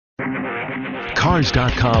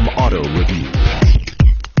Cars.com Auto Review.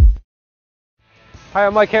 Hi,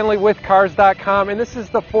 I'm Mike Henley with Cars.com, and this is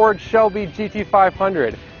the Ford Shelby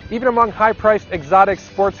GT500. Even among high-priced exotic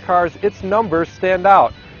sports cars, its numbers stand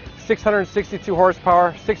out. 662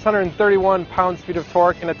 horsepower, 631 pounds-feet of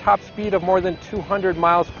torque, and a top speed of more than 200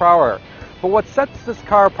 miles per hour. But what sets this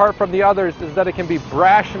car apart from the others is that it can be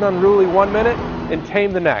brash and unruly one minute and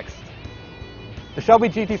tame the next. The Shelby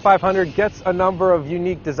GT500 gets a number of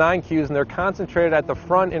unique design cues, and they're concentrated at the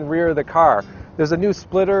front and rear of the car. There's a new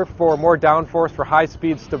splitter for more downforce for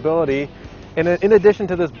high-speed stability. And in addition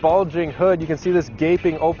to this bulging hood, you can see this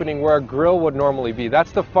gaping opening where a grill would normally be.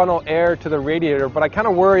 That's to funnel air to the radiator, but I kind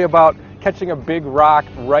of worry about catching a big rock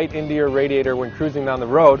right into your radiator when cruising down the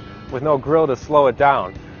road with no grill to slow it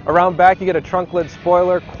down. Around back, you get a trunk lid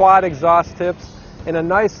spoiler, quad exhaust tips, and a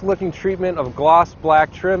nice looking treatment of gloss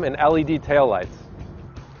black trim and LED taillights.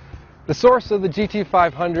 The source of the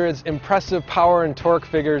GT500's impressive power and torque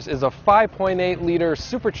figures is a 5.8-liter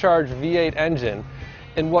supercharged V8 engine.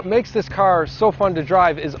 And what makes this car so fun to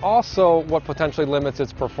drive is also what potentially limits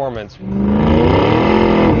its performance.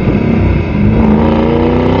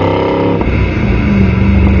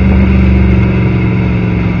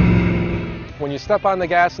 When you step on the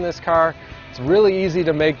gas in this car, it's really easy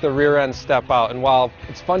to make the rear end step out. And while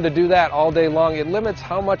it's fun to do that all day long, it limits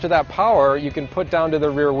how much of that power you can put down to the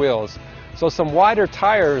rear wheels. So some wider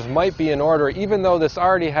tires might be in order, even though this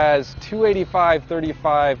already has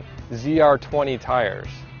 285/35 ZR20 tires.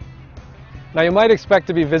 Now, you might expect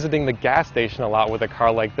to be visiting the gas station a lot with a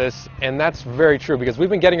car like this, and that's very true because we've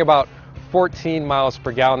been getting about 14 miles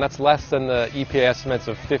per gallon. That's less than the EPA estimates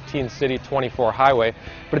of 15 city, 24 highway,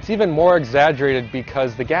 but it's even more exaggerated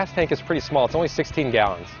because the gas tank is pretty small. It's only 16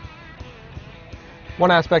 gallons.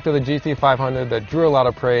 One aspect of the GT500 that drew a lot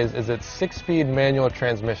of praise is its 6-speed manual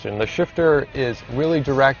transmission. The shifter is really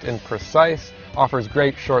direct and precise, offers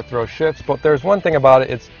great short throw shifts, but there's one thing about it,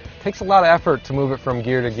 it takes a lot of effort to move it from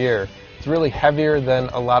gear to gear. It's really heavier than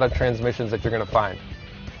a lot of transmissions that you're going to find.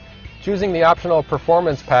 Choosing the optional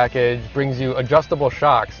performance package brings you adjustable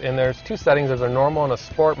shocks, and there's two settings. There's a normal and a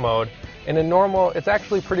sport mode. And in normal, it's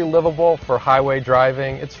actually pretty livable for highway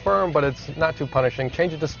driving. It's firm, but it's not too punishing.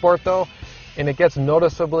 Change it to sport though, and it gets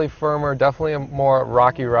noticeably firmer, definitely a more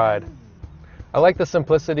rocky ride. I like the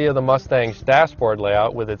simplicity of the Mustang's dashboard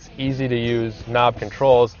layout with its easy-to-use knob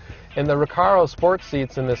controls, and the Recaro sport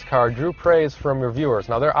seats in this car drew praise from reviewers.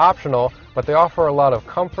 Now, they're optional, but they offer a lot of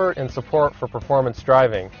comfort and support for performance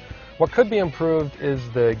driving. What could be improved is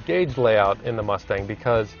the gauge layout in the Mustang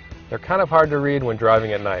because they're kind of hard to read when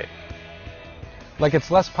driving at night. Like its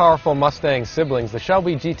less powerful Mustang siblings, the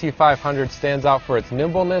Shelby GT500 stands out for its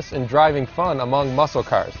nimbleness and driving fun among muscle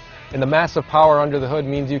cars. And the massive power under the hood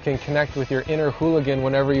means you can connect with your inner hooligan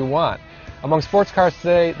whenever you want. Among sports cars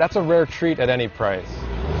today, that's a rare treat at any price.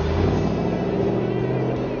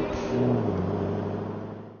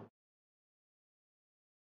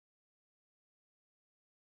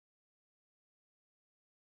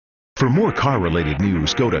 For more car-related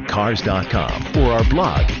news, go to Cars.com or our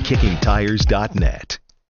blog, KickingTires.net.